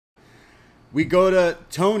We go to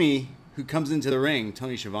Tony, who comes into the ring,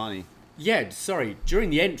 Tony Schiavone. Yeah, sorry. During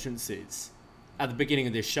the entrances at the beginning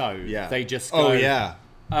of this show, they just go, oh, yeah.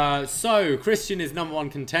 So, Christian is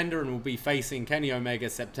 #1 contender and will be facing Kenny Omega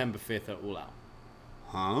September 5th at All Out.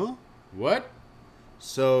 Huh? What?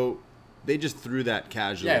 So, they just threw that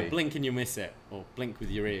casually. Yeah, blink and you miss it. Or blink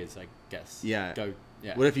with your ears, I guess. Yeah. Go.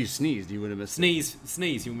 Yeah. What if you sneezed? You would have missed it.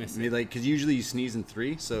 Sneeze, you'll miss I mean, it. like, because usually you sneeze in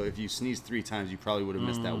 3, so if you sneeze 3 times, you probably would have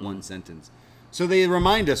missed that one sentence. So they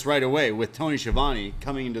remind us right away with Tony Schiavone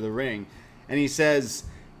coming into the ring, and he says,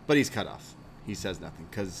 but he's cut off. He says nothing,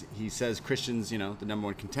 because he says Christian's, the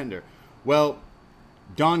 #1 contender. Well,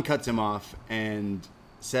 Don cuts him off and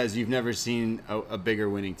says, you've never seen a bigger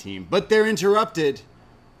winning team. But they're interrupted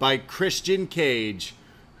by Christian Cage,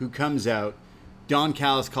 who comes out. Don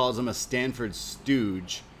Callis calls him a Stanford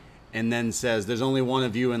stooge and then says, there's only one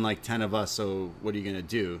of you and like 10 of us, so what are you going to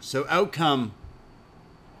do? So out come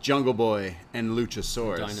Jungle Boy and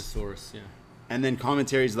Luchasaurus. Dinosaurus, yeah. And then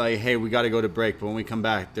commentary's like, hey, we got to go to break, but when we come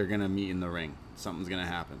back, they're going to meet in the ring. Something's going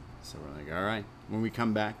to happen. So we're like, all right. When we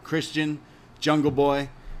come back, Christian, Jungle Boy,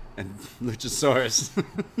 and Luchasaurus.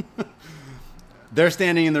 They're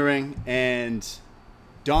standing in the ring, and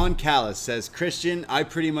Don Callis says, Christian, I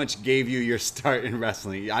pretty much gave you your start in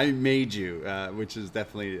wrestling. I made you, which is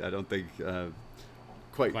definitely, I don't think,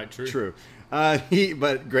 quite true.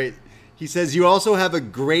 But great. He says, you also have a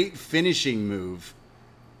great finishing move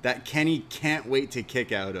that Kenny can't wait to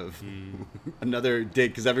kick out of. Another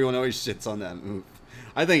dig, because everyone always shits on that move.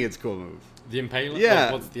 I think it's a cool move. The Impaler?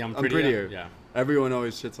 Yeah. What's the Unprettier? Yeah. Everyone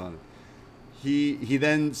always shits on it. He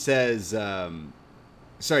then says...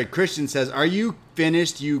 Christian says, are you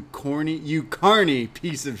finished, you carny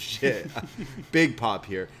piece of shit? Big pop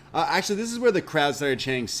here. Actually, this is where the crowd started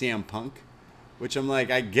chanting CM Punk, which I'm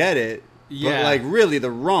like, I get it, but like really the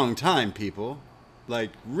wrong time, people.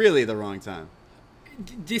 Like really the wrong time.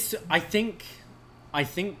 This, I think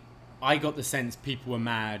I got the sense people were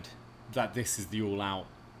mad that this is the All Out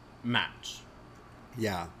match.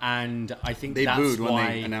 Yeah. And I think they that's booed why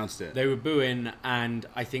when they announced it. They were booing, and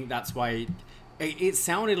I think that's why... It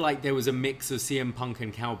sounded like there was a mix of CM Punk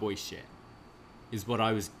and cowboy shit, is what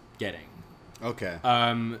I was getting. Okay.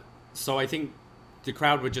 So I think the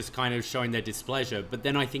crowd were just kind of showing their displeasure, but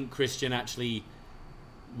then I think Christian actually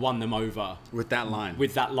won them over. With that line.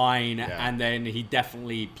 Yeah. And then he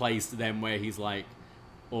definitely plays to them where he's like,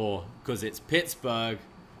 because it's Pittsburgh,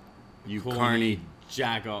 you carny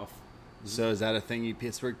jagoff. So is that a thing you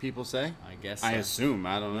Pittsburgh people say? I guess so. I assume.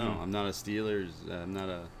 I don't know. I'm not a Steelers. I'm not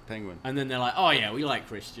a Penguin. And then they're like, oh, yeah, we like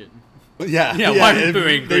Christian. Yeah. Why are we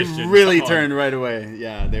booing Christian? They really turned right away.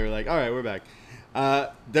 Yeah, they were like, all right, we're back.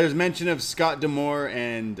 There's mention of Scott D'Amore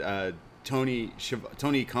and Tony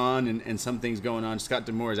Khan and some things going on. Scott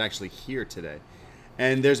D'Amore is actually here today.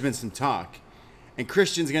 And there's been some talk. And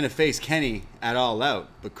Christian's going to face Kenny at All Out.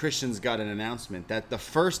 But Christian's got an announcement that the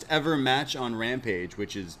first ever match on Rampage,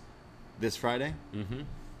 which is this Friday,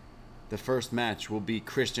 the first match will be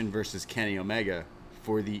Christian versus Kenny Omega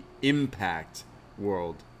for the Impact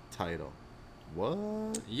World title.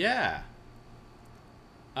 What? Yeah.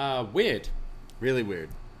 Weird. Really weird.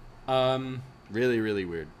 Really, really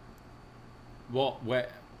weird. What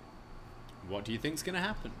do you think's gonna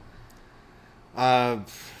happen?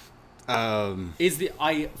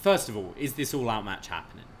 First of all, is this All Out match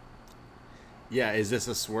happening? Yeah, is this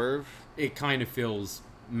a swerve? It kind of feels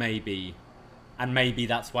maybe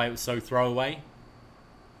that's why it was so throwaway.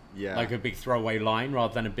 Yeah. Like a big throwaway line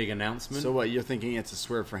rather than a big announcement. So what, you're thinking it's a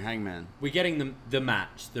swerve for Hangman? We're getting the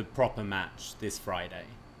match, the proper match this Friday.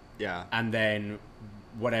 Yeah. And then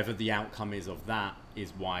whatever the outcome is of that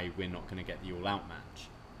is why we're not going to get the All Out match,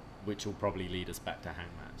 which will probably lead us back to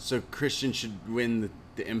Hangman. So Christian should win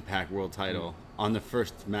the Impact World title on the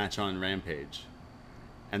first match on Rampage.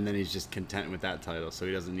 And then he's just content with that title, so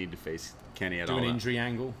he doesn't need to face Kenny at all. Do an injury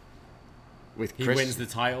angle. He wins the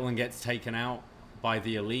title and gets taken out by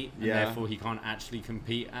the Elite, and therefore he can't actually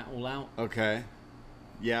compete at All Out. Okay.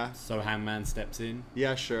 Yeah. So Hangman steps in.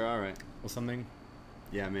 Yeah, sure, all right. Or something.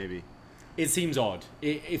 Yeah, maybe. It seems odd.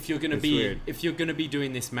 If you're gonna be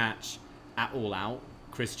doing this match at All Out,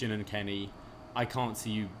 Christian and Kenny, I can't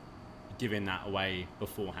see you giving that away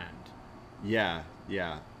beforehand. Yeah.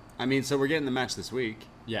 I mean, so we're getting the match this week.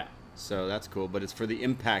 Yeah. So that's cool, but it's for the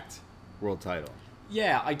Impact World title.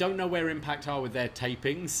 Yeah, I don't know where Impact are with their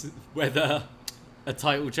tapings, whether a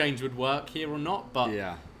title change would work here or not, but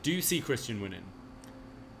do you see Christian winning?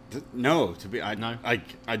 No,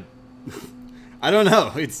 I don't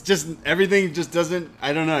know. It's just, everything just doesn't,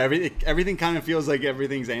 I don't know. Everything kind of feels like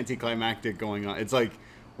everything's anticlimactic going on. It's like,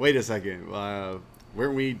 wait a second.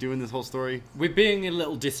 Weren't we doing this whole story? We're being a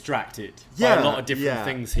little distracted by a lot of different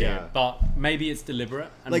things here, yeah. but maybe it's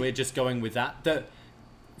deliberate, and we're just going with that.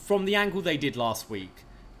 From the angle they did last week,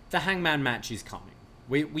 the Hangman match is coming.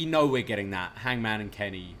 We know we're getting that Hangman and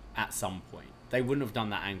Kenny at some point. They wouldn't have done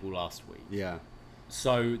that angle last week. Yeah.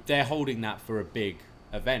 So they're holding that for a big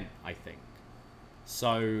event, I think.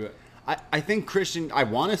 So I think Christian... I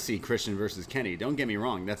want to see Christian versus Kenny. Don't get me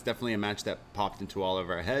wrong. That's definitely a match that popped into all of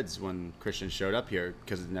our heads when Christian showed up here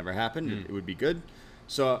because it never happened. It would be good.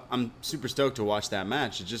 So I'm super stoked to watch that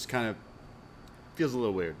match. It just kind of feels a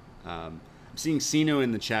little weird. I'm seeing Sino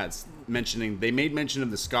in the chats mentioning... They made mention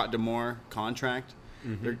of the Scott D'Amore contract.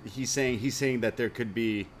 He's saying that there could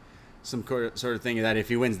be some sort of thing that if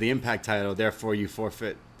he wins the Impact title, therefore you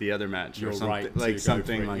forfeit the other match or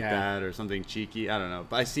something like that, or something cheeky. I don't know,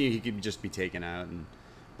 but I see he could just be taken out and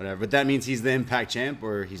whatever. But that means he's the Impact champ,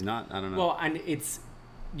 or he's not. I don't know. Well, and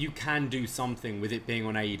you can do something with it being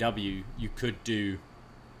on AEW. You could do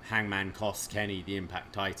Hangman costs Kenny the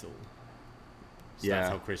Impact title. So that's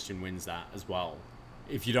how Christian wins that as well.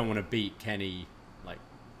 If you don't want to beat Kenny like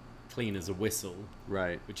clean as a whistle,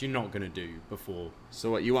 right? Which you're not going to do before. So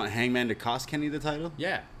what, you want Hangman to cost Kenny the title?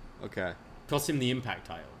 Yeah. Okay. Cost him the Impact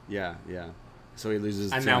title. Yeah. So he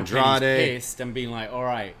loses and to now Andrade. Kenny's pissed and being like, all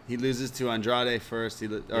right. He loses to Andrade first. He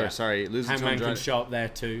loses Hangman to Andrade. can show up there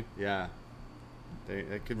too. Yeah.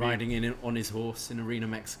 That could riding in on his horse in Arena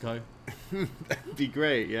Mexico. That'd be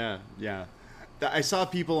great. Yeah. I saw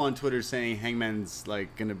people on Twitter saying Hangman's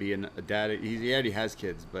like gonna be a dad. He already has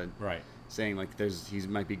kids, but saying like he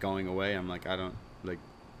might be going away. I'm like, I don't like.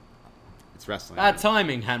 It's wrestling. Bad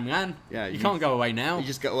timing, Hangman. Yeah, you can't go away now. You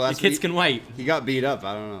just got. Your kids can wait. He got beat up.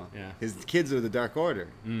 I don't know. Yeah. His kids are the Dark Order.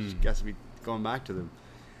 Just has to be going back to them.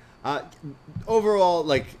 Overall,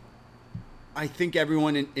 like, I think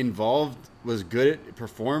everyone involved was good at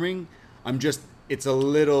performing. It's a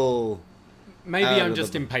little. Maybe I'm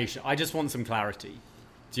just impatient. I just want some clarity.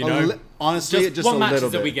 Do you know? Honestly, just what a matches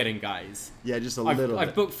little bit. are we getting, guys? Yeah, just a little bit.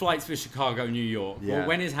 I've booked flights for Chicago, New York. Yeah. Well,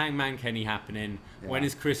 when is Hangman Kenny happening? Yeah. When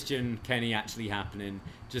is Christian Kenny actually happening?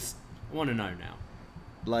 Just I want to know now.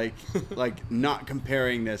 Like not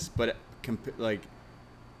comparing this, but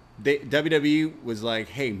WWE was like,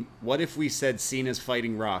 hey, what if we said Cena's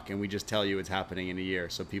fighting Rock and we just tell you it's happening in a year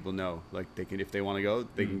so people know, like they can, if they want to go,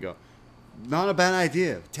 they can go. Not a bad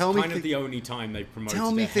idea. Tell me. Kind of the only time they promoted.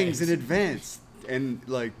 Tell me things heads. in advance, and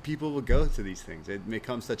like people will go to these things. It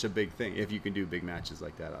becomes such a big thing if you can do big matches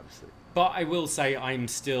like that, obviously. But I will say I'm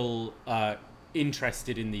still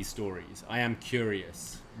interested in these stories. I am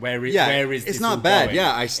curious. Where is it's this not all bad. going?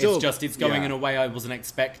 Yeah, it's going in a way I wasn't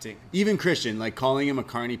expecting. Even Christian, like calling him a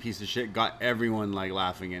carny piece of shit, got everyone like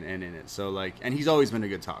laughing and in it. So like, and he's always been a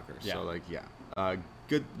good talker. Yeah. So like,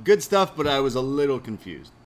 good stuff. But I was a little confused.